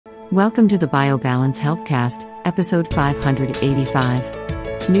Welcome to the BioBalance Healthcast, episode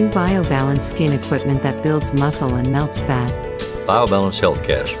 585. New BioBalance Skin equipment that builds muscle and melts fat. BioBalance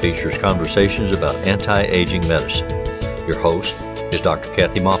Healthcast features conversations about anti-aging medicine. Your host is Dr.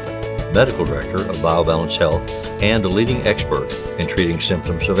 Kathy Maupin, Medical Director of BioBalance Health and a leading expert in treating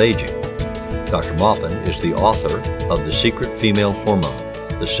symptoms of aging. Dr. Maupin is the author of The Secret Female Hormone,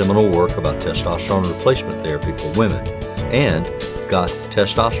 the seminal work about testosterone replacement therapy for women, and Got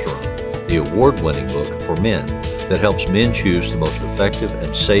Testosterone, the award-winning book for men that helps men choose the most effective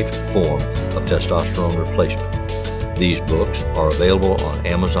and safe form of testosterone replacement. These books are available on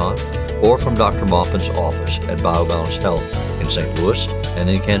Amazon or from Dr. Maupin's office at BioBalance Health in St. Louis and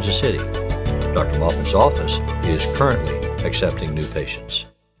in Kansas City. Dr. Maupin's office is currently accepting new patients.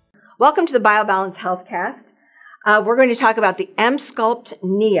 Welcome to the BioBalance Healthcast. We're going to talk about the EmSculpt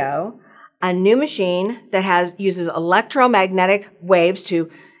Neo, a new machine that uses electromagnetic waves to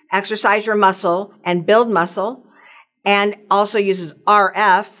exercise your muscle and build muscle, and also uses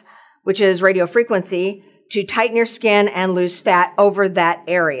RF, which is radio frequency, to tighten your skin and lose fat over that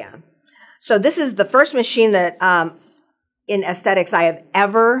area. So this is the first machine that in aesthetics I have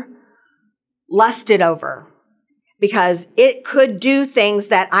ever lusted over, because it could do things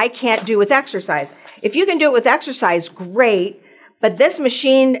that I can't do with exercise. If you can do it with exercise, great, but this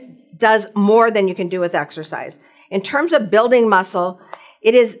machine does more than you can do with exercise. In terms of building muscle,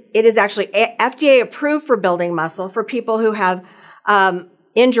 it is actually FDA approved for building muscle for people who have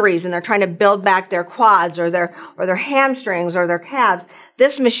injuries and they're trying to build back their quads or their hamstrings or their calves.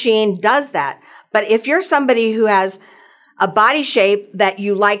 This machine does that. But if you're somebody who has a body shape that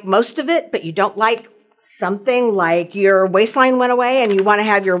you like most of it, but you don't like something like your waistline went away and you want to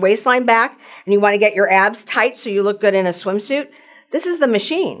have your waistline back and you want to get your abs tight so you look good in a swimsuit, this is the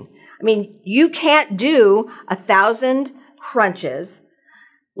machine. I mean, you can't do 1,000 crunches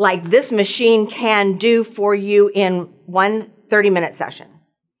like this machine can do for you in one 30-minute session.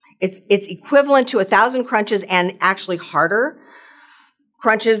 It's equivalent to 1,000 crunches and actually harder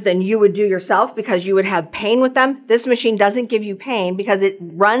crunches than you would do yourself because you would have pain with them. This machine doesn't give you pain because it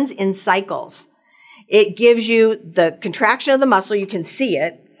runs in cycles. It gives you the contraction of the muscle. You can see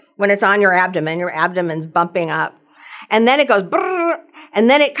it when it's on your abdomen. Your abdomen's bumping up. And then it goes brrr, and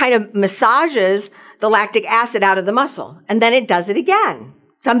then it kind of massages the lactic acid out of the muscle. And then it does it again.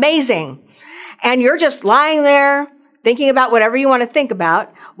 It's amazing. And you're just lying there thinking about whatever you want to think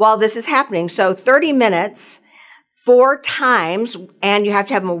about while this is happening. So 30 minutes, 4 times, and you have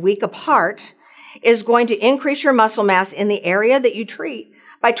to have them a week apart, is going to increase your muscle mass in the area that you treat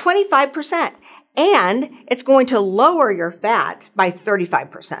by 25%. And it's going to lower your fat by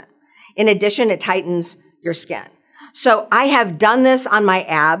 35%. In addition, it tightens your skin. So I have done this on my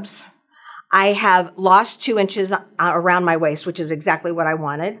abs. I have lost 2 inches around my waist, which is exactly what I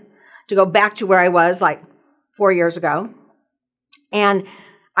wanted, to go back to where I was like 4 years ago. And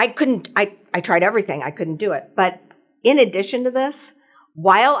I tried everything. I couldn't do it. But in addition to this,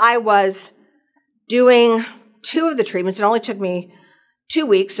 while I was doing 2 of the treatments, it only took me 2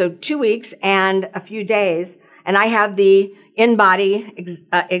 weeks, so 2 weeks and a few days, and I have the in-body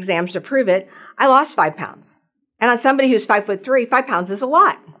exams to prove it, I lost 5 pounds. And on somebody who's 5'3", 5 pounds is a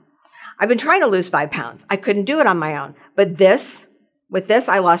lot. I've been trying to lose 5 pounds. I couldn't do it on my own. But with this,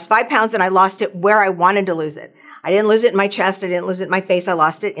 I lost 5 pounds and I lost it where I wanted to lose it. I didn't lose it in my chest. I didn't lose it in my face. I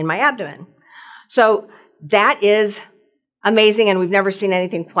lost it in my abdomen. So that is amazing, and we've never seen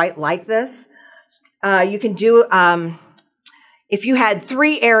anything quite like this. You can do, if you had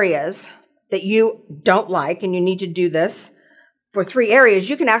 3 areas that you don't like and you need to do this for 3 areas,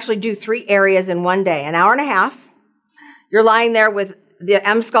 you can actually do 3 areas in one day, an hour and a half. You're lying there with the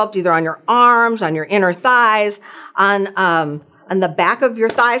EmSculpt either on your arms, on your inner thighs, on the back of your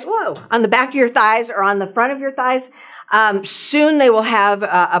thighs, on the back of your thighs or on the front of your thighs. Soon they will have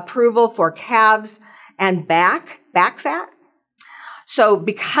approval for calves and back fat. So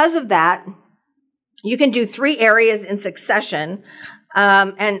because of that, you can do 3 areas in succession,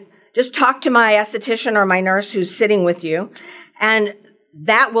 and just talk to my esthetician or my nurse who's sitting with you, and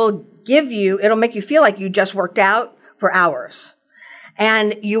that will it'll make you feel like you just worked out for hours.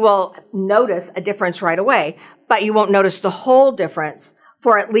 And you will notice a difference right away, but you won't notice the whole difference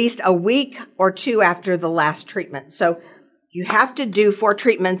for at least a week or 2 after the last treatment. So you have to do 4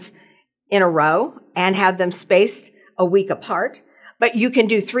 treatments in a row and have them spaced a week apart, but you can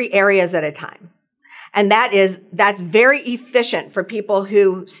do 3 areas at a time. And that's very efficient for people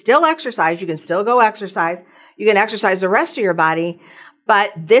who still exercise. You can still go exercise. You can exercise the rest of your body,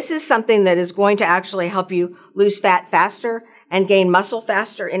 but this is something that is going to actually help you lose fat faster and gain muscle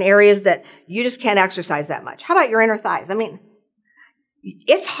faster in areas that you just can't exercise that much. How about your inner thighs? I mean,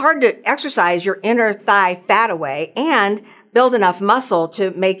 it's hard to exercise your inner thigh fat away and build enough muscle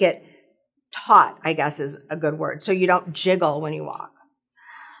to make it taut, I guess is a good word, so you don't jiggle when you walk.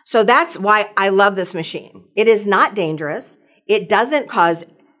 So that's why I love this machine. It is not dangerous. It doesn't cause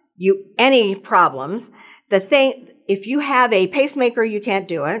you any problems. If you have a pacemaker, you can't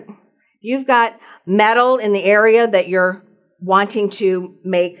do it. You've got metal in the area that you're wanting to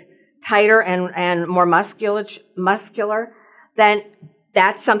make tighter and more muscular, then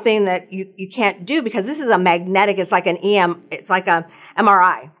that's something that you can't do because this is a magnetic, it's like it's like a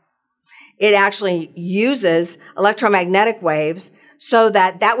MRI. It actually uses electromagnetic waves so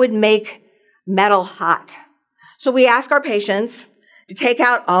that would make metal hot. So we ask our patients to take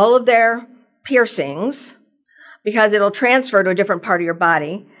out all of their piercings because it'll transfer to a different part of your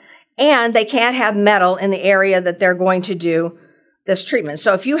body, and they can't have metal in the area that they're going to do this treatment.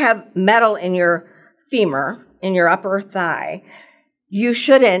 So if you have metal in your femur, in your upper thigh, you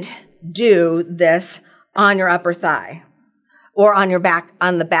shouldn't do this on your upper thigh or on your back,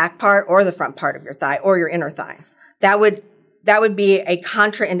 on the back part or the front part of your thigh or your inner thigh. That would be a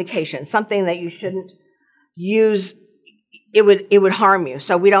contraindication, something that you shouldn't use. It would harm you.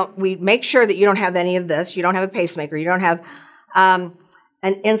 So we make sure that you don't have any of this. You don't have a pacemaker. You don't have an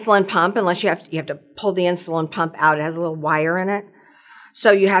insulin pump unless you have to pull the insulin pump out. It has a little wire in it.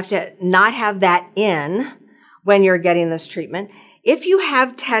 So you have to not have that in when you're getting this treatment. If you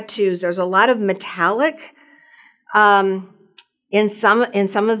have tattoos, there's a lot of metallic in some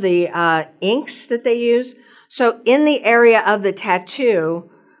of the inks that they use. So in the area of the tattoo,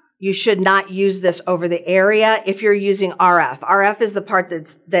 you should not use this over the area if you're using RF. RF is the part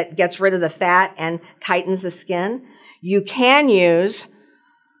that gets rid of the fat and tightens the skin. With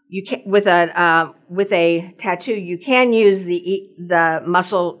a tattoo, you can use the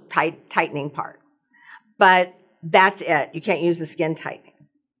muscle tightening part, but that's it. You can't use the skin tightening.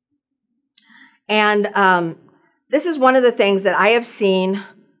 And this is one of the things that I have seen.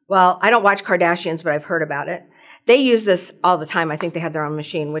 Well, I don't watch Kardashians, but I've heard about it. They use this all the time. I think they have their own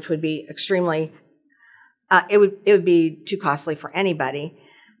machine, which would be extremely, it would be too costly for anybody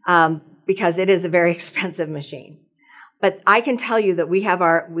because it is a very expensive machine. But I can tell you that we have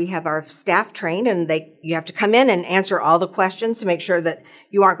our staff trained, and you have to come in and answer all the questions to make sure that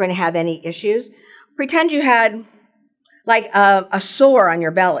you aren't going to have any issues. Pretend you had like a sore on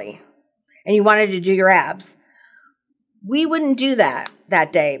your belly and you wanted to do your abs. We wouldn't do that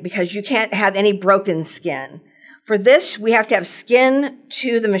day because you can't have any broken skin. For this, we have to have skin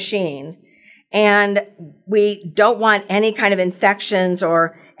to the machine, and we don't want any kind of infections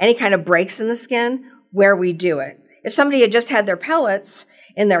or any kind of breaks in the skin where we do it. If somebody had just had their pellets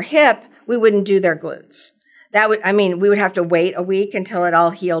in their hip, we wouldn't do their glutes. We would have to wait a week until it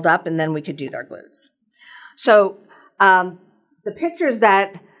all healed up, and then we could do their glutes. So the pictures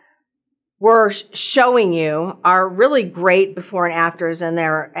that we're showing you are really great before and afters, and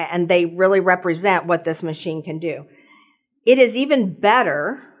they really represent what this machine can do. It is even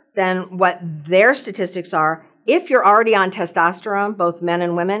better than what their statistics are if you're already on testosterone, both men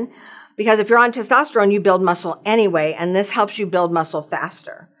and women, because if you're on testosterone, you build muscle anyway, and this helps you build muscle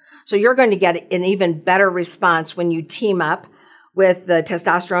faster. So you're going to get an even better response when you team up with the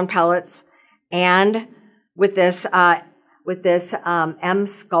testosterone pellets and with this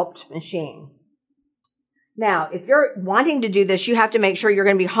EmSculpt machine. Now, if you're wanting to do this, you have to make sure you're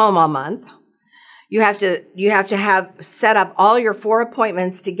going to be home all month. You have to have set up all your 4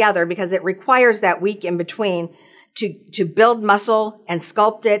 appointments together because it requires that week in between to build muscle and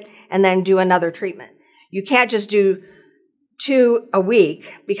sculpt it and then do another treatment. You can't just do 2 a week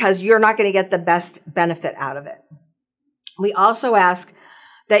because you're not going to get the best benefit out of it. We also ask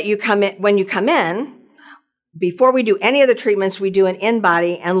that when you come in, before we do any of the treatments, we do an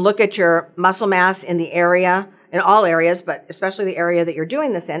in-body and look at your muscle mass in the area, in all areas, but especially the area that you're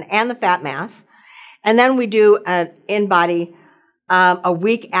doing this in, and the fat mass. And then we do an in-body a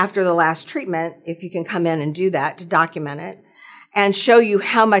week after the last treatment, if you can come in and do that to document it, and show you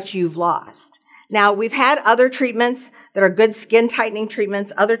how much you've lost. Now, we've had other treatments that are good skin tightening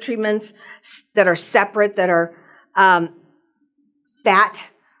treatments, other treatments that are separate, that are fat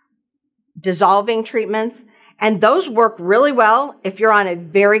dissolving treatments. And those work really well if you're on a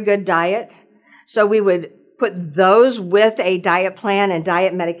very good diet. So we would put those with a diet plan and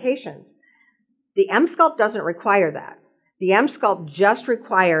diet medications. The EmSculpt doesn't require that. The EmSculpt just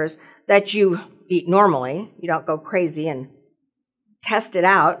requires that you eat normally. You don't go crazy and test it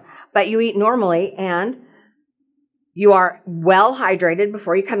out, but you eat normally and you are well hydrated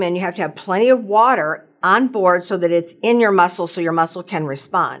before you come in. You have to have plenty of water on board so that it's in your muscle so your muscle can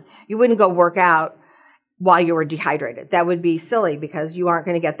respond. You wouldn't go work out while you were dehydrated. That would be silly because you aren't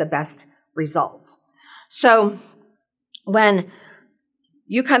going to get the best results. So when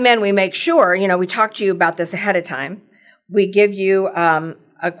you come in, we make sure, we talk to you about this ahead of time. We give you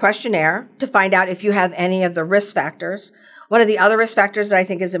a questionnaire to find out if you have any of the risk factors. One of the other risk factors that I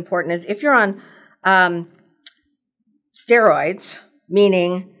think is important is if you're on steroids,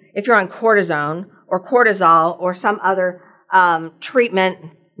 meaning if you're on cortisone or cortisol or some other treatment,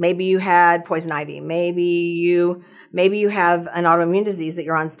 maybe you had poison ivy, maybe you have an autoimmune disease that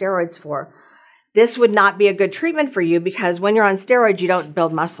you're on steroids for. This would not be a good treatment for you because when you're on steroids, you don't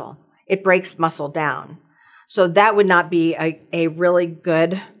build muscle. It breaks muscle down. So that would not be a really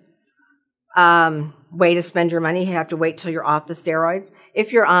good way to spend your money. You have to wait till you're off the steroids.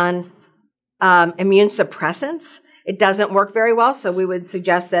 If you're on immune suppressants, it doesn't work very well. So we would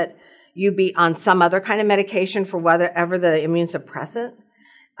suggest that you be on some other kind of medication for whatever the immune suppressant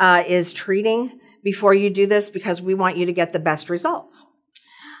is treating before you do this because we want you to get the best results.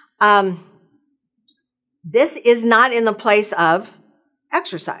 This is not in the place of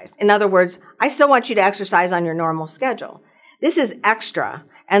exercise. In other words, I still want you to exercise on your normal schedule. This is extra,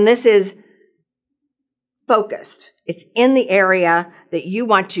 and this is focused. It's in the area that you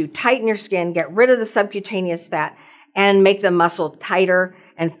want to tighten your skin, get rid of the subcutaneous fat, and make the muscle tighter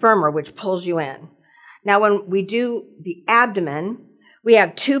and firmer, which pulls you in. Now, when we do the abdomen, we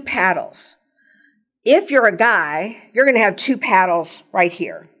have 2 paddles. If you're a guy, you're going to have 2 paddles right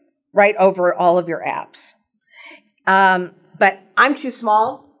here, right over all of your abs. But I'm too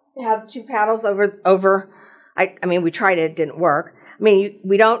small to have 2 paddles over. I mean, we tried it didn't work. I mean,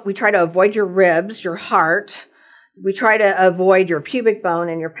 we try to avoid your ribs, your heart. We try to avoid your pubic bone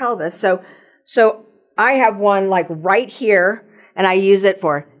and your pelvis. So I have one like right here, and I use it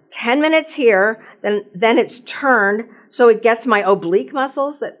for 10 minutes here. Then it's turned so it gets my oblique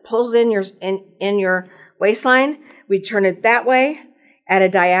muscles that pulls in your waistline. We turn it that way at a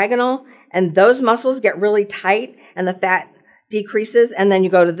diagonal, and those muscles get really tight, and the fat decreases. And then you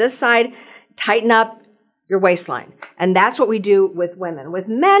go to this side, tighten up your waistline. And that's what we do with women. With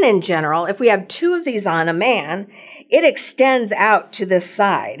men in general, if we have 2 of these on a man, it extends out to this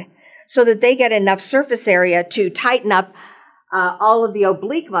side so that they get enough surface area to tighten up all of the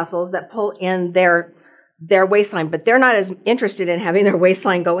oblique muscles that pull in their waistline. But they're not as interested in having their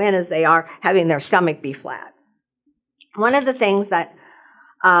waistline go in as they are having their stomach be flat. One of the things that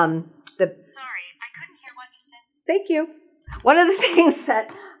Sorry, I couldn't hear what you said. Thank you. One of the things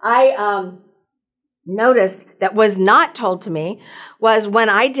that I noticed that was not told to me was when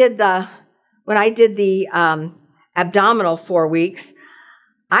I did the abdominal 4 weeks,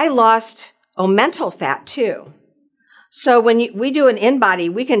 I lost omental fat too. So when we do an in-body,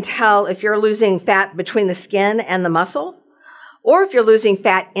 we can tell if you're losing fat between the skin and the muscle, or if you're losing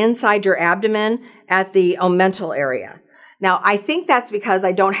fat inside your abdomen at the omental area. Now, I think that's because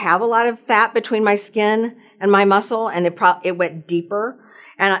I don't have a lot of fat between my skin and my muscle, and it went deeper,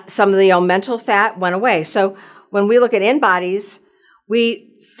 and some of the omental fat went away. So when we look at in-bodies,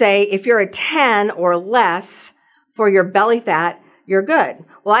 we say if you're a 10 or less for your belly fat, you're good.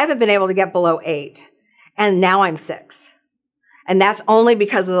 Well, I haven't been able to get below 8, and now I'm 6. And that's only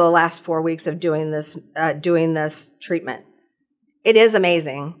because of the last 4 weeks of doing this treatment. It is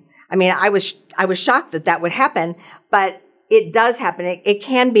amazing. I mean, I was shocked that would happen, but it does happen. It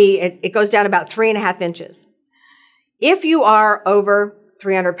can be, it goes down about 3.5 inches. If you are over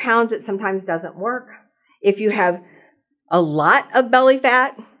 300 pounds, it sometimes doesn't work. If you have a lot of belly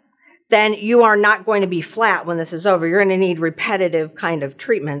fat, then you are not going to be flat when this is over. You're going to need repetitive kind of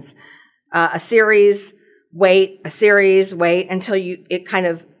treatments. A series, wait, until it kind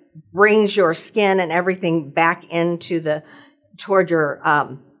of brings your skin and everything back towards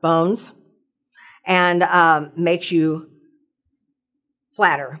your bones and makes you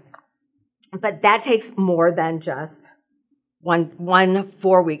flatter. But that takes more than just one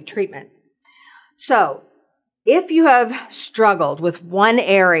 4-week treatment. So if you have struggled with one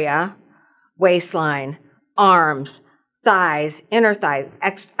area, waistline, arms, thighs, inner thighs,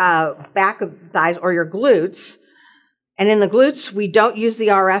 back of thighs, or your glutes, and in the glutes, we don't use the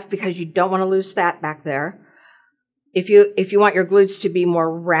RF because you don't want to lose fat back there. If you want your glutes to be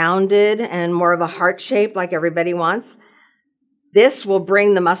more rounded and more of a heart shape like everybody wants, this will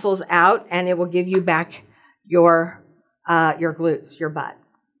bring the muscles out and it will give you back your glutes, your butt.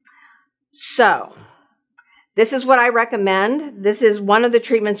 So this is what I recommend. This is one of the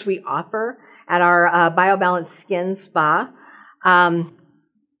treatments we offer at our BioBalance Skin Spa.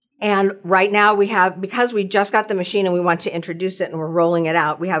 And right now we have, because we just got the machine and we want to introduce it and we're rolling it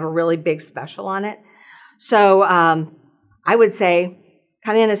out, we have a really big special on it. So I would say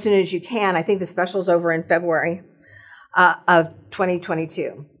come in as soon as you can. I think the special's over in February of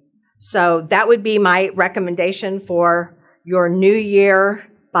 2022. So that would be my recommendation for your new year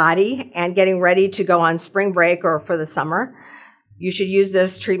body and getting ready to go on spring break or for the summer. You should use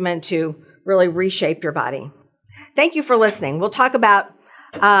this treatment to really reshape your body. Thank you for listening. We'll talk about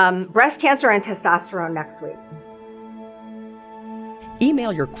breast cancer and testosterone next week.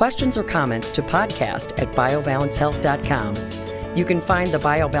 Email your questions or comments to podcast@biobalancehealth.com. You can find the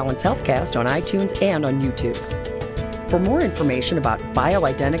BioBalance Healthcast on iTunes and on YouTube. For more information about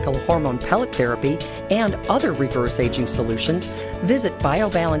bioidentical hormone pellet therapy and other reverse aging solutions, visit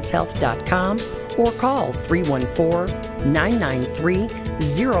biobalancehealth.com or call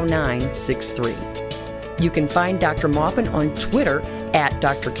 314-993-0963. You can find Dr. Maupin on Twitter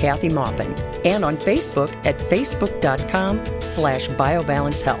 @Dr. Kathy Maupin and on Facebook at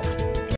facebook.com/biobalancehealth.